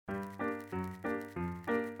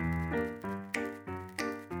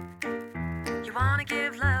You wanna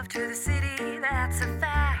give love to the city, that's a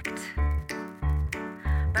fact.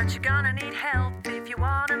 But you're gonna need help if you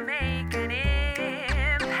wanna make an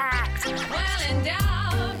impact. Well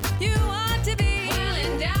endowed, you want to be well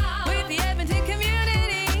endowed with the Edmonton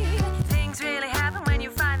community. Things really happen when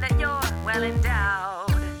you find that you're well endowed.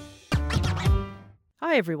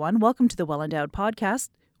 Hi everyone, welcome to the Well Endowed podcast.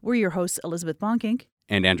 We're your hosts Elizabeth Bonkink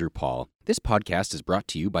and Andrew Paul. This podcast is brought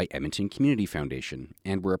to you by Edmonton Community Foundation,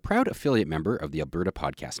 and we're a proud affiliate member of the Alberta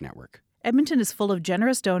Podcast Network. Edmonton is full of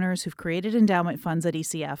generous donors who've created endowment funds at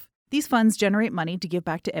ECF. These funds generate money to give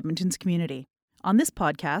back to Edmonton's community. On this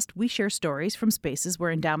podcast, we share stories from spaces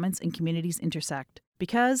where endowments and communities intersect,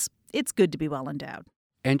 because it's good to be well endowed.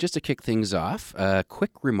 And just to kick things off, a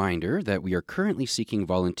quick reminder that we are currently seeking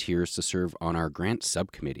volunteers to serve on our grant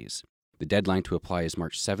subcommittees. The deadline to apply is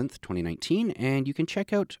March 7th, 2019, and you can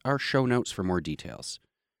check out our show notes for more details.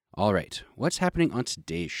 All right, what's happening on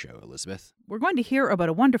today's show, Elizabeth? We're going to hear about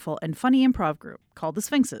a wonderful and funny improv group called the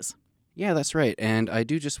Sphinxes. Yeah, that's right. And I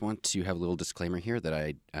do just want to have a little disclaimer here that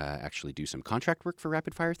I actually do some contract work for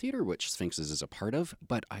Rapid Fire Theatre, which Sphinxes is a part of,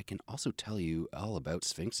 but I can also tell you all about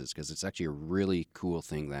Sphinxes because it's actually a really cool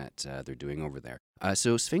thing that they're doing over there.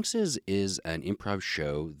 So Sphinxes is an improv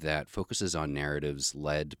show that focuses on narratives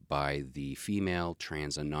led by the female,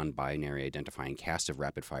 trans, and non-binary identifying cast of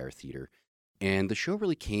Rapid Fire Theatre. And the show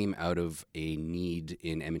really came out of a need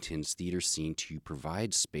in Edmonton's theater scene to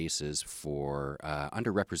provide spaces for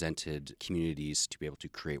underrepresented communities to be able to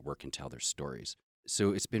create work and tell their stories.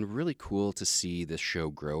 So it's been really cool to see this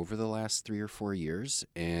show grow over the last 3 or 4 years.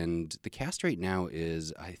 And the cast right now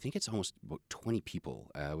is, I think it's almost about 20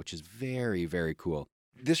 people, which is very, very cool.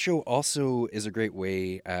 This show also is a great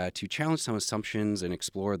way to challenge some assumptions and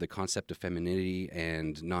explore the concept of femininity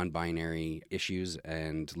and non-binary issues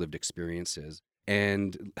and lived experiences.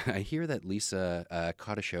 And I hear that Lisa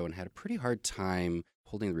caught a show and had a pretty hard time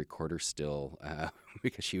holding the recorder still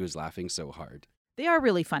because she was laughing so hard. They are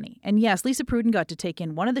really funny. And yes, Lisa Pruden got to take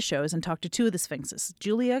in one of the shows and talk to two of the Sphinxes,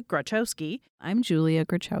 Julia Grachowski. I'm Julia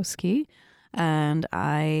Grachowski. And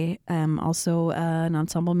I am also an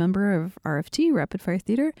ensemble member of RFT, Rapid Fire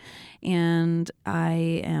Theatre, and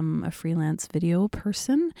I am a freelance video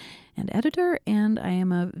person and editor, and I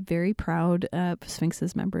am a very proud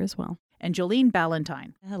Sphinxes member as well. And Jolene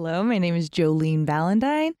Ballantyne. Hello, my name is Jolene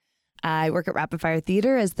Ballantyne. I work at Rapid Fire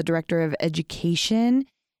Theatre as the Director of Education,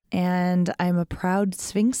 and I'm a proud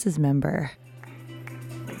Sphinxes member.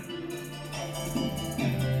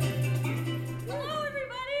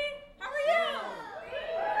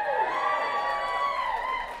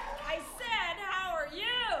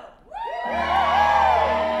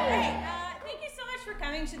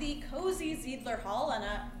 To the cozy Ziedler Hall on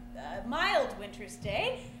a mild winter's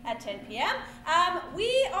day at 10 p.m.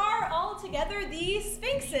 We are all together the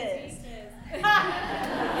Sphinxes. Hit it!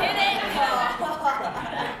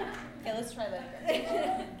 Okay, let's try that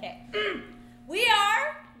again. Okay. We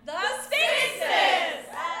are the Sphinxes!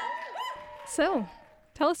 So,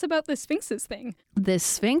 tell us about the Sphinxes thing. This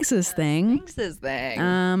Sphinxes thing. Sphinxes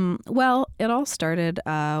thing. Well, it all started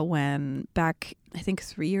when back, I think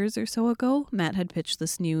 3 years or so ago, Matt,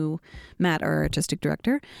 our artistic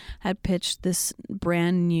director, had pitched this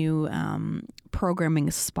brand new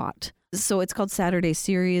programming spot. So it's called Saturday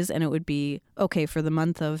Series, and it would be, okay, for the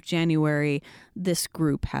month of January, this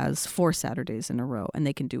group has 4 Saturdays in a row, and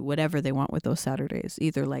they can do whatever they want with those Saturdays,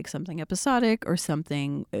 either like something episodic or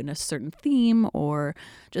something in a certain theme or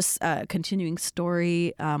just a continuing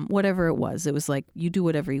story, whatever it was. It was like you do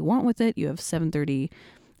whatever you want with it. You have 7:30,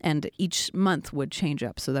 and each month would change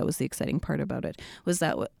up. So that was the exciting part about it, was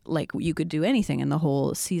that like you could do anything, and the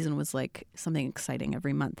whole season was like something exciting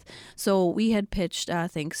every month. So we had pitched,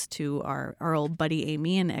 thanks to our old buddy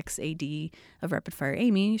Amy and ex-AD of Rapid Fire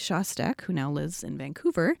Amy Shostak, who now lives in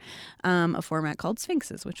Vancouver, a format called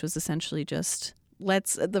Sphinxes, which was essentially just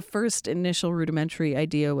the first initial rudimentary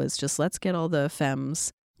idea was just let's get all the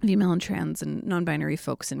femmes, female and trans and non-binary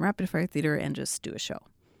folks in Rapid Fire Theatre and just do a show.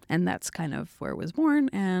 And that's kind of where it was born.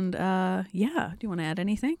 And do you want to add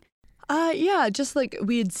anything? Yeah, just like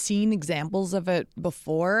we had seen examples of it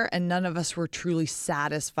before, and none of us were truly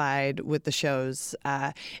satisfied with the shows.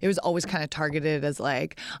 It was always kind of targeted as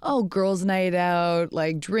like, oh, girls' night out,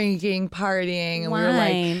 like drinking, partying. And we were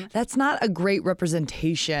like, that's not a great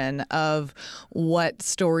representation of what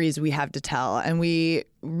stories we have to tell. And we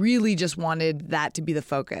really just wanted that to be the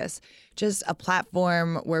focus. Just a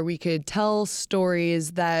platform where we could tell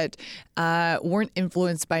stories that weren't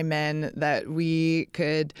influenced by men, that we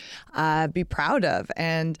could be proud of.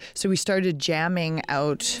 And so we started jamming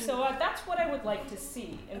out. So that's what I would like to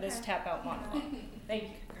see in this tap out monologue. Thank you.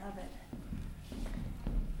 Love it.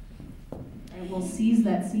 And we'll seize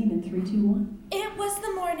that scene in 3, 2, 1. It was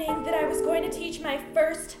the morning that I was going to teach my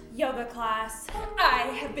first yoga class.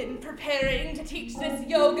 I have been preparing to teach this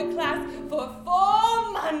yoga class for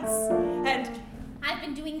 4 months, and I've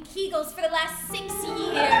been doing Kegels for the last 6 years.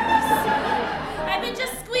 I've been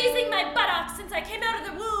just squeezing my buttocks since I came out of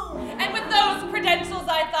the womb, and with those credentials,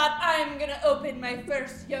 I thought I'm gonna open my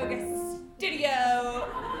first yoga studio.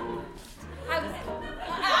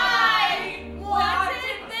 I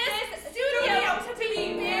wanted this studio to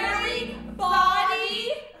be very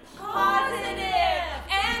body positive.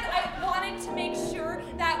 And I wanted to make sure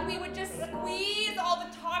that we would just squeeze all the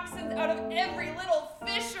toxins out of every little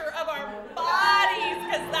fissure of our bodies,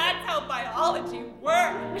 because that's how biology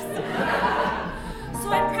works. So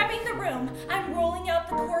I'm prepping the room. I'm rolling out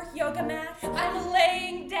the cork yoga mat. I'm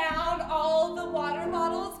laying down all the water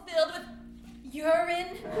bottles filled with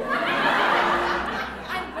urine.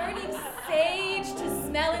 I'm burning sage to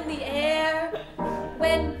smell in the air.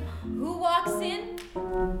 When who walks in?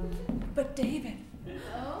 But David.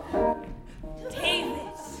 Oh?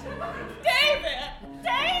 David! David!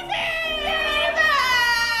 David!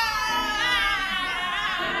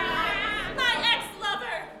 My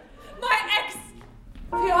ex-lover! My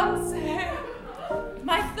ex-fiancé!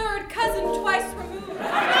 My third cousin twice removed. No,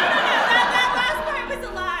 that last part was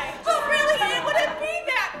a lie. Oh, really? It wouldn't be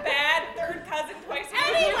that bad. Third cousin twice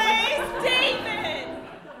removed. Anyways, David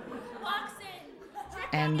walks in.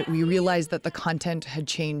 And we realized that the content had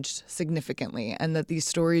changed significantly and that these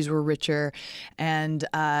stories were richer, and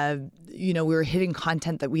we were hitting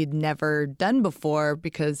content that we had never done before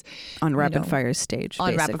because on Rapid Fire stage. On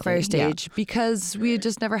basically. Rapid Fire stage, because we had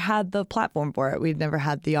just never had the platform for it. We'd never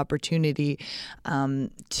had the opportunity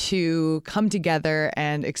to come together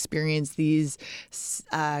and experience these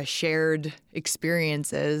shared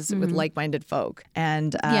experiences with like-minded folk.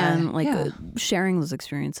 And sharing those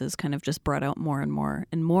experiences kind of just brought out more and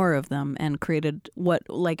more of them, and created what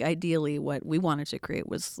we wanted to create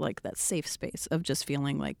was like that safe space of just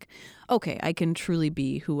feeling like, okay, I can truly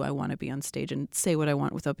be who I want to be on stage and say what I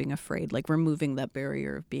want without being afraid, like removing that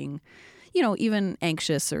barrier of being, even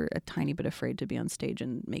anxious or a tiny bit afraid to be on stage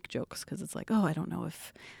and make jokes, because it's like, oh, I don't know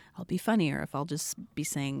if I'll be funny or if I'll just be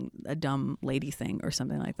saying a dumb lady thing or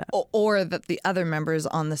something like that. Or that the other members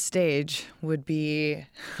on the stage would be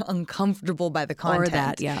uncomfortable by the content. Or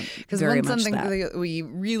that, yeah. Because something that we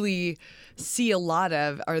really see a lot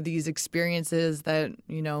of are these experiences that,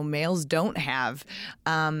 males don't have.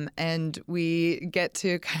 And we get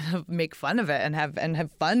to kind of make fun of it and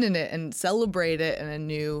have fun in it and celebrate it in a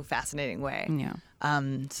new, fascinating way. Yeah.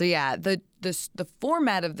 The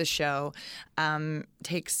format of the show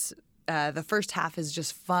takes the first half is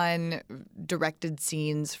just fun, directed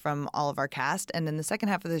scenes from all of our cast, and in the second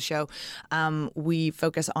half of the show, we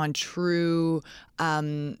focus on true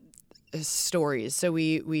stories. So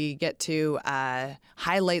we get to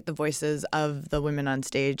highlight the voices of the women on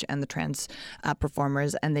stage and the trans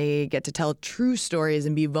performers, and they get to tell true stories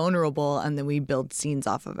and be vulnerable, and then we build scenes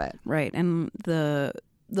off of it. Right, and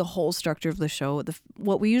the whole structure of the show,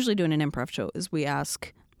 what we usually do in an improv show is we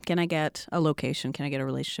ask, can I get a location? Can I get a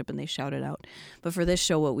relationship? And they shout it out. But for this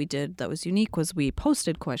show, what we did that was unique was we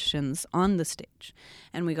posted questions on the stage,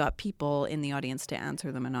 and we got people in the audience to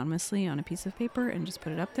answer them anonymously on a piece of paper and just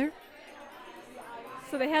put it up there.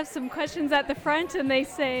 So they have some questions at the front, and they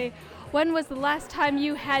say, when was the last time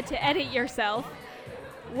you had to edit yourself?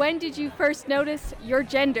 When did you first notice your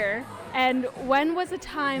gender? And when was a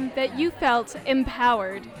time that you felt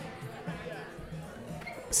empowered?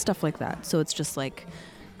 Stuff like that. So it's just like,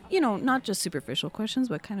 not just superficial questions,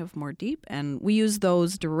 but kind of more deep. And we use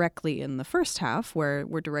those directly in the first half where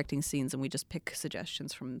we're directing scenes and we just pick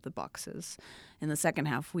suggestions from the boxes. In the second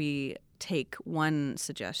half, we take one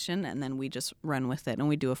suggestion and then we just run with it. And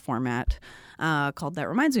we do a format called That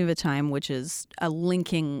Reminds Me of a Time, which is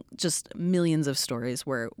linking just millions of stories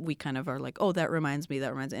where we kind of are like, oh, that reminds me.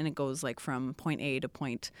 And it goes like from point A to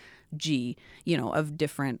point G, of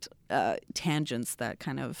different tangents that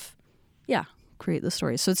kind of, create the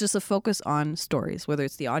stories. So it's just a focus on stories, whether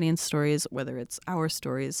it's the audience stories, whether it's our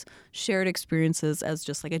stories, shared experiences as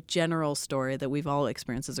just like a general story that we've all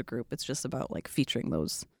experienced as a group. It's just about like featuring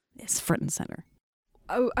those. It's front and center.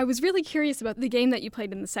 I was really curious about the game that you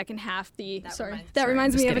played in the second half. That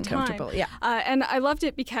reminds me of a time. Yeah. And I loved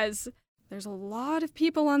it because there's a lot of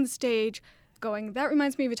people on the stage going, that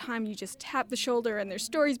reminds me of a time you just tap the shoulder and there's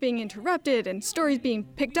stories being interrupted and stories being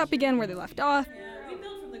picked up again where they left off. We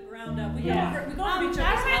build from the ground up. We go over each other's houses.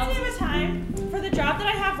 That reminds me of a time, for the job that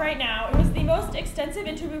I have right now, it was the most extensive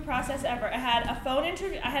interview process ever. I had a phone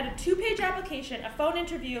interview, I had a 2-page application, a phone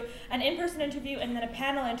interview, an in-person interview, and then a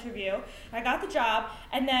panel interview. I got the job,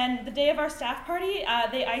 and then the day of our staff party,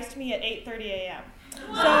 they iced me at 8:30 a.m.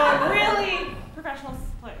 So really professional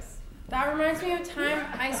place. That reminds me of a time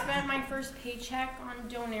I spent my first paycheck on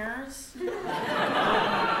Donairs.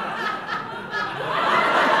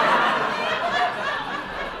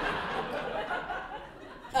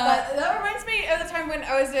 That reminds me of the time when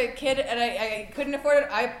I was a kid and I couldn't afford an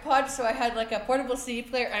iPod, so I had like a portable CD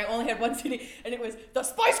player and I only had one CD, and it was the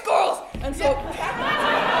Spice Girls! And so...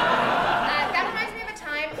 That reminds me of a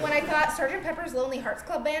time when I thought Sgt. Pepper's Lonely Hearts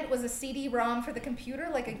Club Band was a CD-ROM for the computer,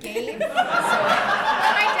 like a game. So when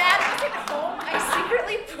my dad wasn't home, I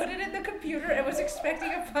secretly put it in the computer and was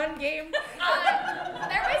expecting a fun game.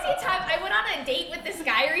 There reminds me of a time I went on a date with this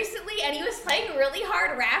guy recently, and he was playing really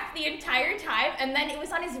hard rap the entire time, and then it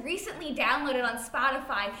was on his recently downloaded on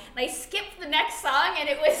Spotify, and I skipped the next song, and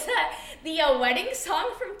it was the wedding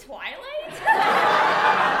song from Twilight.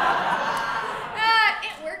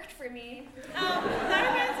 It worked for me. That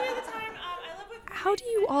reminds me of the time I lived with... How do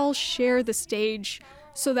you all share the stage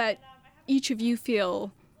so that each of you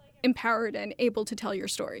feel empowered and able to tell your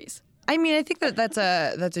stories? I mean, I think that's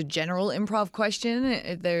a general improv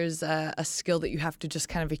question. There's a skill that you have to just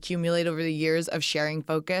kind of accumulate over the years of sharing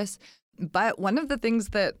focus. But one of the things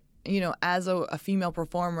that, as a female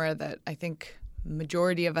performer that I think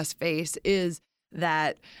majority of us face is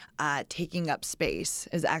that taking up space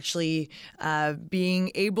is actually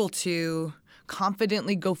being able to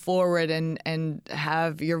confidently go forward and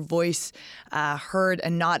have your voice heard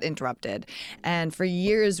and not interrupted. And for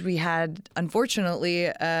years we had, unfortunately,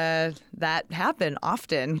 that happen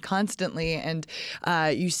often, constantly. And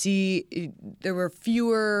you see there were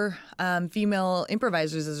fewer female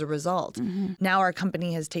improvisers as a result. Mm-hmm. Now our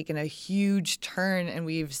company has taken a huge turn and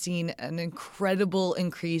we've seen an incredible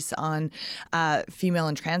increase on female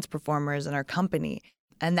and trans performers in our company.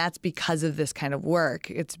 And that's because of this kind of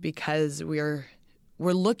work. It's because we're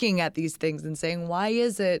looking at these things and saying, why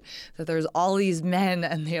is it that there's all these men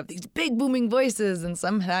and they have these big booming voices and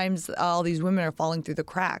sometimes all these women are falling through the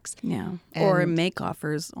cracks? Yeah. Or make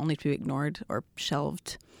offers only to be ignored or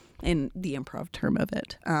shelved in the improv term of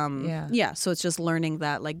it. Yeah. So it's just learning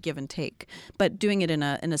that like give and take, but doing it in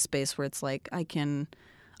a space where it's like I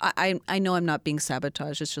know I'm not being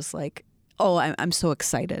sabotaged. It's just like, oh, I'm so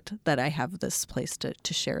excited that I have this place to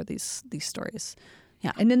share these stories.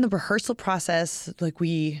 Yeah. And in the rehearsal process, like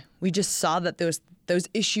we just saw that those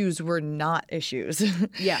issues were not issues.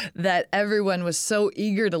 Yeah. That everyone was so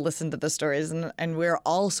eager to listen to the stories and we're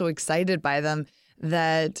all so excited by them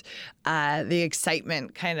that the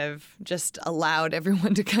excitement kind of just allowed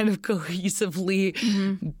everyone to kind of cohesively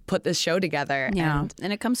put this show together. Yeah,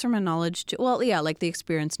 and it comes from a knowledge, like the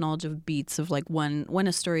experience knowledge of beats of like when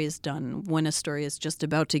a story is done, when a story is just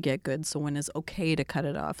about to get good, so when it's okay to cut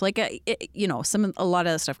it off. Like, a lot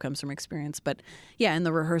of that stuff comes from experience. But yeah, in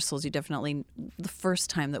the rehearsals, you definitely, the first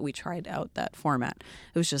time that we tried out that format,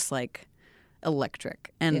 it was just like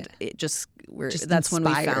electric, and it just that's inspired.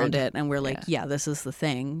 When we found it, and we're like, yeah, this is the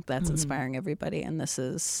thing that's inspiring everybody, and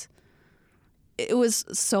it was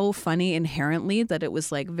so funny inherently that it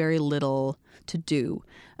was like very little to do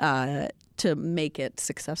to make it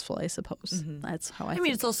successful, I suppose. That's how I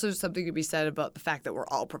mean, it's also something to be said about the fact that we're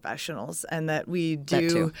all professionals and that we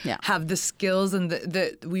do have the skills, and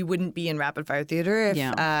that we wouldn't be in rapid fire theater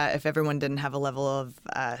if everyone didn't have a level of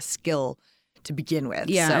skill to begin with.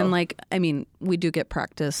 Yeah, so. and like, I mean, we do get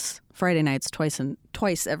practice Friday nights, twice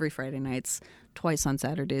every Friday nights, twice on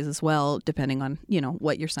Saturdays as well, depending on,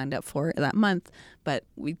 what you're signed up for that month. But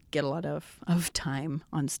we get a lot of time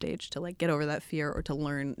on stage to like get over that fear or to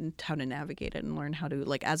learn how to navigate it and learn how to,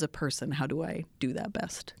 like, as a person, how do I do that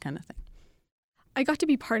best kind of thing. I got to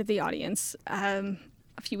be part of the audience a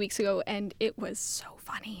few weeks ago, and it was so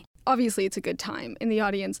funny. Obviously, it's a good time in the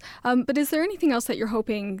audience. But is there anything else that you're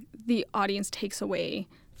hoping the audience takes away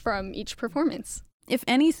from each performance? If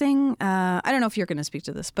anything, I don't know if you're going to speak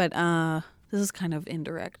to this, but this is kind of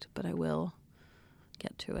indirect, but I will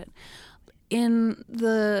get to it. In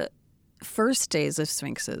the first days of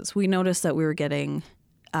Sphinxes, we noticed that we were getting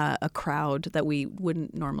a crowd that we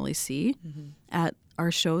wouldn't normally see at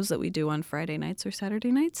our shows that we do on Friday nights or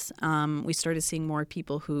Saturday nights. We started seeing more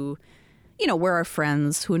people who, were our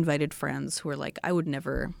friends, who invited friends, who were like, I would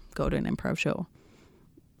never go to an improv show.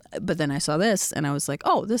 But then I saw this and I was like,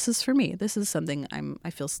 oh, this is for me. This is something I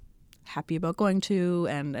feel happy about going to,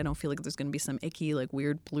 and I don't feel like there's going to be some icky, like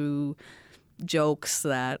weird blue jokes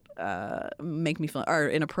that make me feel are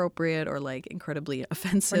inappropriate or like incredibly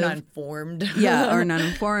offensive. Or not informed. Yeah, or not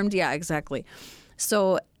informed. Yeah, exactly.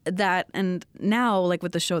 So that, and now like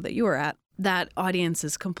with the show that you were at, that audience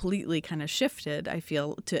is completely kind of shifted, I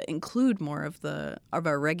feel, to include more of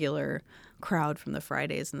our regular crowd from the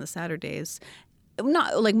Fridays and the Saturdays.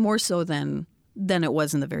 Not like more so than it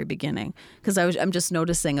was in the very beginning, because I'm just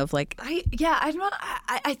noticing of like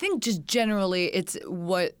I think just generally it's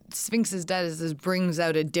what Sphinxes does is brings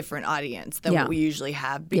out a different audience than what we usually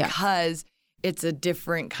have, because it's a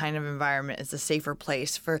different kind of environment. It's a safer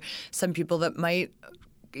place for some people that might,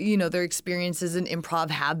 their experiences in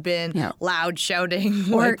improv have been loud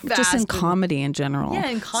shouting or like just in fast comedy in general. Yeah,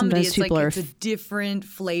 in comedy, Sometimes it's a different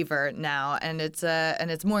flavor now, and it's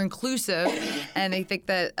more inclusive. And I think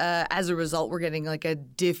that as a result, we're getting like a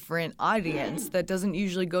different audience that doesn't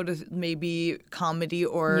usually go to maybe comedy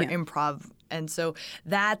or improv. And so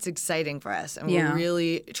that's exciting for us. And we're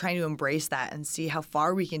really trying to embrace that and see how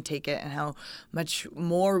far we can take it and how much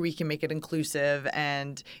more we can make it inclusive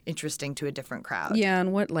and interesting to a different crowd. Yeah,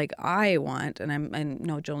 and what like I want, and I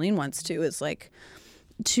know Jolene wants to, is like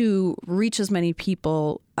to reach as many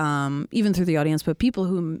people, even through the audience, but people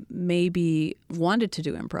who maybe wanted to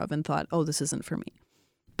do improv and thought, oh, this isn't for me.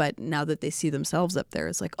 But now that they see themselves up there,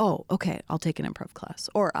 it's like, oh, okay, I'll take an improv class,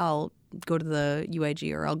 or I'll go to the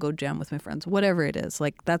UIG, or I'll go jam with my friends, whatever it is.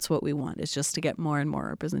 Like, that's what we want, is just to get more and more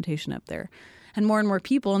representation up there and more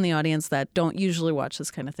people in the audience that don't usually watch this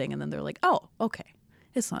kind of thing. And then they're like, oh, okay,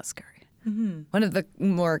 it's not scary. Mm-hmm. One of the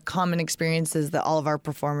more common experiences that all of our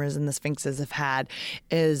performers in the Sphinxes have had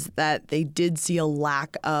is that they did see a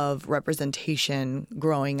lack of representation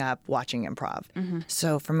growing up watching improv. Mm-hmm.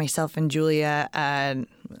 So for myself and Julia, I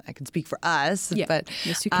can speak for us, but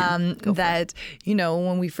yes, you can. that,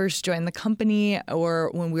 when we first joined the company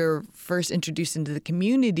or when we were first introduced into the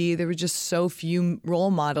community, there were just so few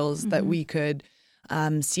role models that we could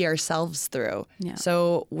see ourselves through. Yeah.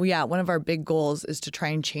 So, one of our big goals is to try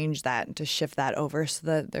and change that and to shift that over so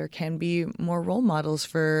that there can be more role models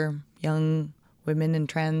for young women and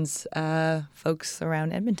trans folks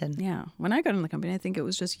around Edmonton. Yeah. When I got in the company, I think it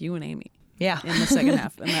was just you and Amy. Yeah. In the second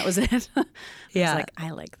half, and that was it. I was like, I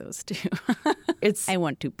like those two. I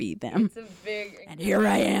want to be them. It's a big... And here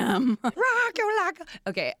I am.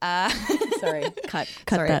 Okay. Sorry. Cut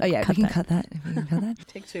Sorry. that. Oh, yeah. Cut we can cut that. If we can cut that.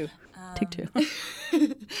 Take two. Take two.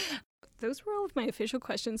 Those were all of my official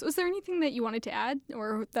questions. Was there anything that you wanted to add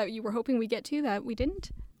or that you were hoping we get to that we didn't?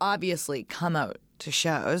 Obviously, come out to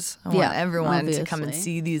shows. I want everyone to come and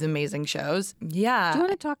see these amazing shows. Yeah. Do you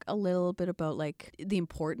want to talk a little bit about like the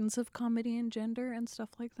importance of comedy and gender and stuff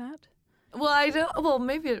like that? Well, I don't. Well,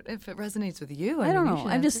 maybe if it resonates with you. I don't know.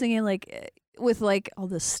 I'm just thinking like with like all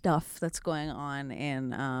the stuff that's going on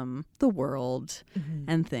in the world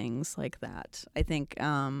and things like that. I think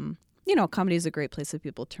comedy is a great place that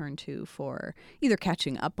people turn to for either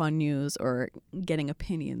catching up on news or getting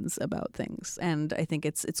opinions about things. And I think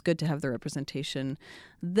it's good to have the representation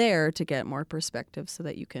there to get more perspective so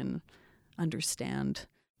that you can understand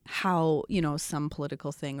how, some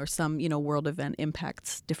political thing or some, world event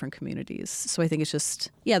impacts different communities. So I think it's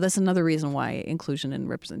just, that's another reason why inclusion and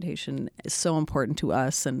representation is so important to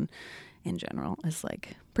us and in general is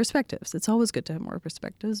like perspectives. It's always good to have more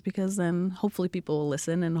perspectives because then hopefully people will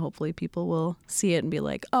listen and hopefully people will see it and be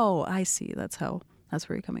like, oh, I see. That's where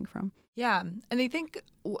you're coming from. Yeah. And I think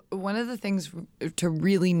one of the things to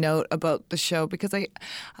really note about the show, because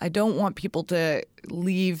I don't want people to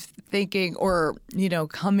leave thinking or,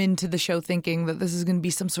 come into the show thinking that this is going to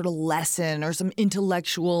be some sort of lesson or some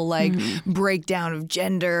intellectual breakdown of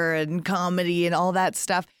gender and comedy and all that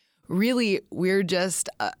stuff. Really, we're just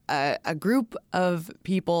a group of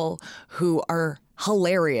people who are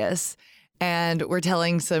hilarious, and we're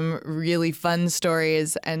telling some really fun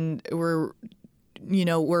stories, and we're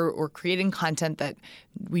creating content that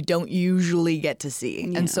we don't usually get to see.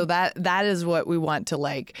 Yeah. And so that is what we want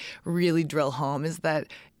to really drill home, is that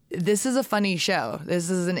this is a funny show. This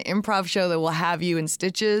is an improv show that will have you in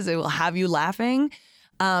stitches. It will have you laughing.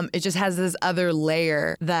 It just has this other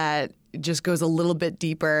layer that just goes a little bit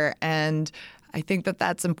deeper. And I think that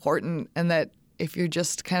that's important, and that if you're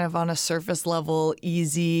just kind of on a surface level,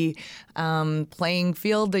 easy playing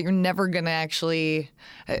field, that you're never going to actually,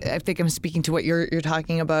 I think I'm speaking to what you're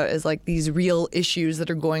talking about, is like these real issues that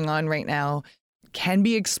are going on right now can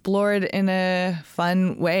be explored in a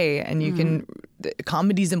fun way. And you can,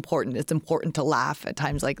 comedy's important. It's important to laugh at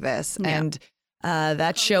times like this. Yeah. And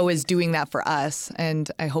that show is doing that for us,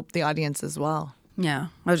 and I hope the audience as well. Yeah,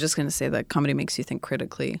 I was just going to say that comedy makes you think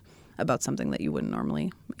critically about something that you wouldn't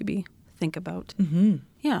normally maybe think about. Mm-hmm.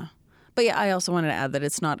 Yeah. But yeah, I also wanted to add that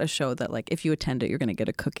it's not a show that if you attend it, you're going to get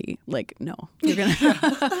a cookie. No, you're going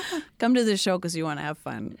to come to this show because you want to have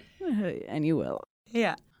fun, and you will.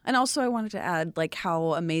 Yeah. And also I wanted to add like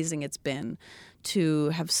how amazing it's been to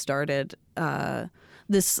have started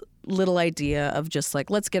this little idea of just like,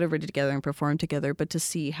 let's get everybody together and perform together, but to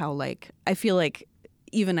see how like, I feel like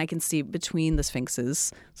even I can see between the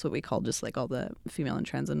Sphinxes, that's what we call just like all the female and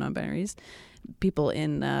trans and non-binaries, people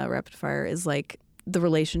in Rapid Fire, is like the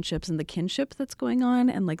relationships and the kinship that's going on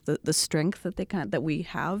and like the strength that that we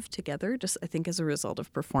have together, just I think as a result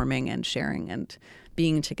of performing and sharing and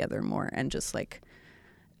being together more and just like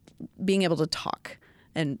being able to talk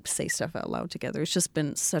and say stuff out loud together. It's just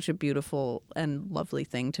been such a beautiful and lovely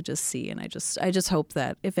thing to just see. And I just hope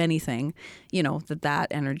that if anything, you know, that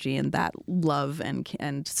energy and that love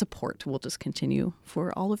and support will just continue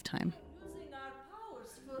for all of time. Using our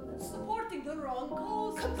powers for supporting the wrong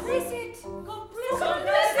cause. Complicit.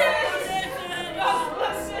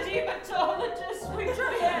 Hematologist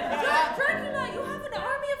Victoria. Dracula, you have an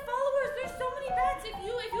army of followers. There's so many bats. If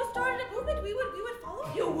you started a movement, we would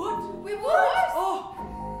follow. You would? We would. Oh,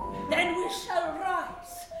 then we shall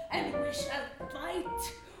rise, and we shall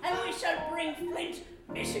fight, and we shall bring Flint,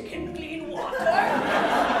 Michigan clean water.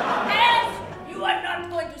 And you are not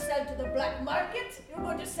going to sell to the black market. You're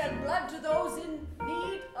going to sell blood to those in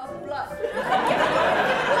need of blood.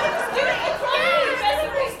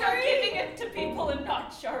 Basically start giving it to people and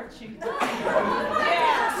not charging.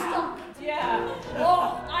 Yeah.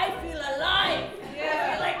 Oh, I feel alive. I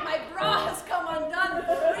feel like my bra has come undone,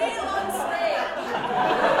 real on stage.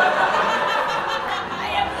 I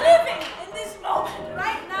am living in this moment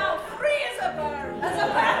right now, free as a bird. As a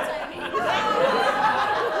bat, I mean.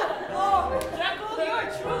 Oh, Jackal, you are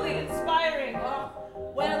truly inspiring. Oh,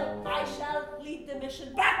 well, I shall lead the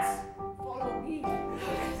mission. Bats, follow me.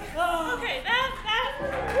 Oh. Okay, that's it.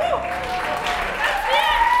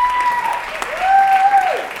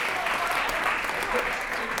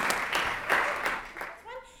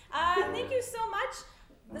 Thank you so much.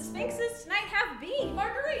 The Sphinxes tonight have been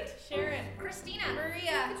Marguerite, Sharon, Christina,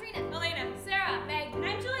 Maria, Katrina, Elena, Sarah, Meg,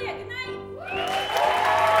 I'm Julia. Good night.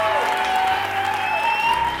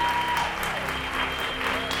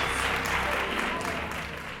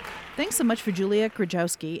 Thanks so much for Julia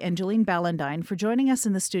Krajewski and Jolene Ballandine for joining us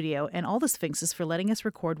in the studio, and all the Sphinxes for letting us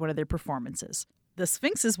record one of their performances. The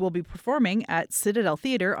Sphinxes will be performing at Citadel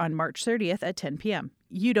Theatre on March 30th at 10 p.m.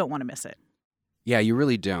 You don't want to miss it. Yeah, you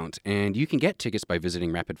really don't. And you can get tickets by visiting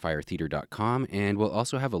rapidfiretheater.com, and we'll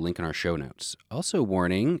also have a link in our show notes. Also,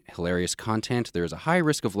 warning, hilarious content. There's a high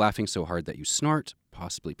risk of laughing so hard that you snort,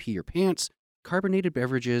 possibly pee your pants. Carbonated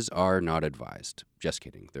beverages are not advised. Just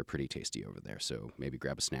kidding. They're pretty tasty over there, so maybe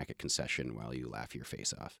grab a snack at concession while you laugh your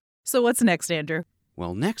face off. So what's next, Andrew?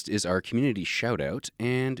 Well, next is our community shout-out.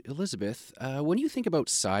 And Elizabeth, when you think about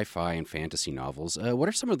sci-fi and fantasy novels, what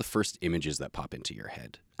are some of the first images that pop into your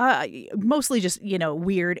head? Mostly just,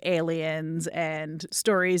 weird aliens and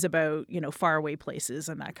stories about, faraway places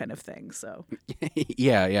and that kind of thing. So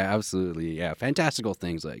Yeah, absolutely. Yeah, fantastical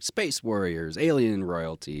things like space warriors, alien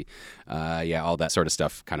royalty. All that sort of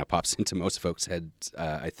stuff kind of pops into most folks' heads,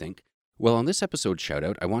 I think. Well, on this episode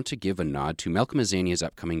shout-out, I want to give a nod to Malcolm Azania's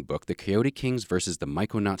upcoming book, The Coyote Kings versus the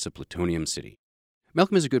Myconauts of Plutonium City.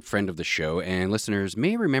 Malcolm is a good friend of the show, and listeners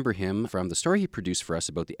may remember him from the story he produced for us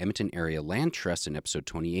about the Edmonton Area Land Trust in episode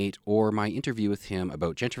 28, or my interview with him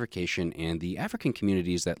about gentrification and the African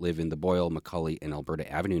communities that live in the Boyle, Macaulay, and Alberta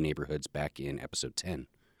Avenue neighborhoods back in episode 10.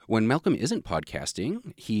 When Malcolm isn't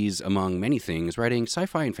podcasting, he's, among many things, writing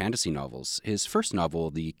sci-fi and fantasy novels. His first novel,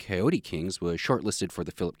 The Coyote Kings, was shortlisted for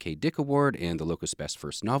the Philip K. Dick Award and the Locus Best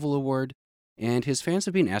First Novel Award, and his fans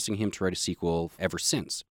have been asking him to write a sequel ever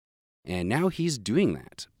since. And now he's doing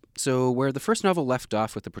that. So where the first novel left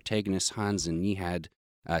off with the protagonists Hans and Nihad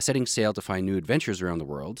setting sail to find new adventures around the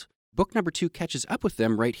world, book number 2 catches up with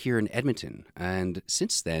them right here in Edmonton. And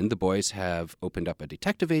since then, the boys have opened up a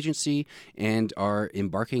detective agency and are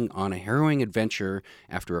embarking on a harrowing adventure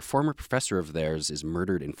after a former professor of theirs is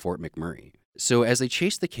murdered in Fort McMurray. So as they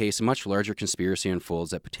chase the case, a much larger conspiracy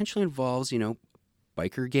unfolds that potentially involves,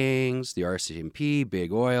 biker gangs, the RCMP,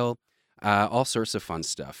 big oil, all sorts of fun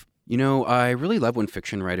stuff. I really love when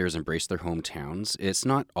fiction writers embrace their hometowns. It's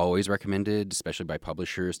not always recommended, especially by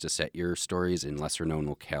publishers, to set your stories in lesser-known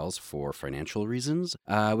locales for financial reasons,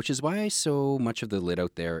 which is why so much of the lit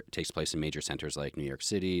out there takes place in major centers like New York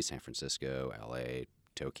City, San Francisco, LA,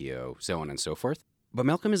 Tokyo, so on and so forth. But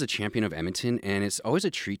Malcolm is a champion of Edmonton, and it's always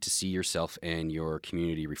a treat to see yourself and your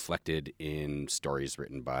community reflected in stories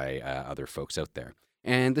written by other folks out there.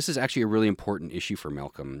 And this is actually a really important issue for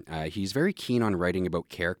Malcolm. He's very keen on writing about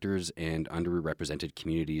characters and underrepresented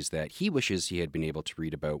communities that he wishes he had been able to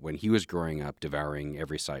read about when he was growing up, devouring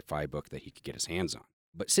every sci-fi book that he could get his hands on.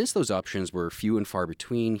 But since those options were few and far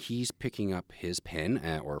between, he's picking up his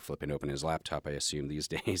pen, or flipping open his laptop, I assume, these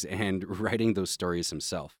days, and writing those stories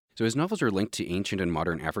himself. So his novels are linked to ancient and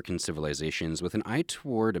modern African civilizations with an eye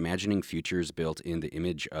toward imagining futures built in the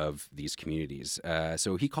image of these communities.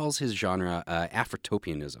 So he calls his genre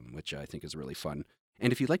Afrotopianism, which I think is really fun.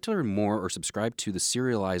 And if you'd like to learn more or subscribe to the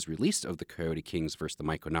serialized release of the Coyote Kings vs. the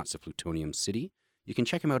Myconauts of Plutonium City, you can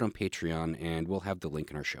check him out on Patreon, and we'll have the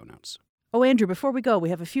link in our show notes. Oh, Andrew, before we go, we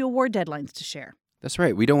have a few award deadlines to share. That's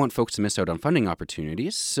right. We don't want folks to miss out on funding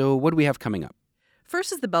opportunities, so what do we have coming up?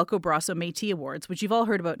 First is the Belko Brasso Métis Awards, which you've all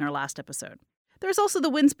heard about in our last episode. There's also the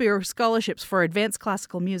Winspear Scholarships for Advanced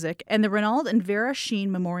Classical Music and the Ronald and Vera Sheen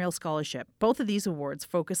Memorial Scholarship. Both of these awards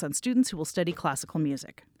focus on students who will study classical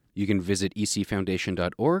music. You can visit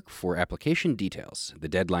ecfoundation.org for application details. The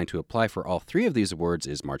deadline to apply for all 3 of these awards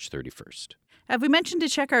is March 31st. Have we mentioned to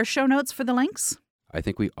check our show notes for the links? I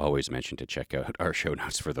think we always mention to check out our show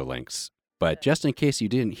notes for the links. But just in case you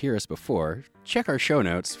didn't hear us before, check our show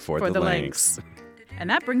notes for the links. And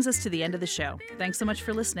that brings us to the end of the show. Thanks so much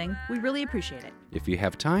for listening. We really appreciate it. If you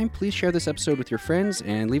have time, please share this episode with your friends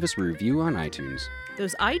and leave us a review on iTunes.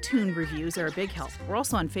 Those iTunes reviews are a big help. We're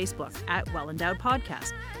also on Facebook at Well Endowed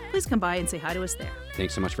Podcast. Please come by and say hi to us there.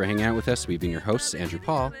 Thanks so much for hanging out with us. We've been your hosts, Andrew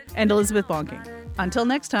Paul and Elizabeth Bonking. Until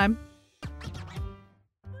next time.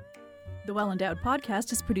 The Well Endowed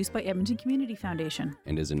Podcast is produced by Edmonton Community Foundation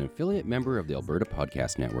and is an affiliate member of the Alberta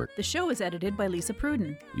Podcast Network. The show is edited by Lisa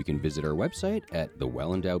Pruden. You can visit our website at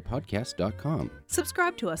thewellendowedpodcast.com.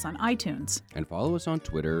 Subscribe to us on iTunes. And follow us on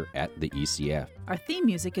Twitter at the ECF. Our theme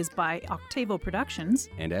music is by Octavo Productions.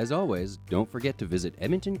 And as always, don't forget to visit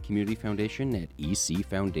Edmonton Community Foundation at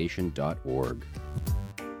ecfoundation.org.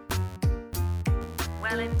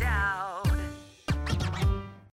 Well endowed.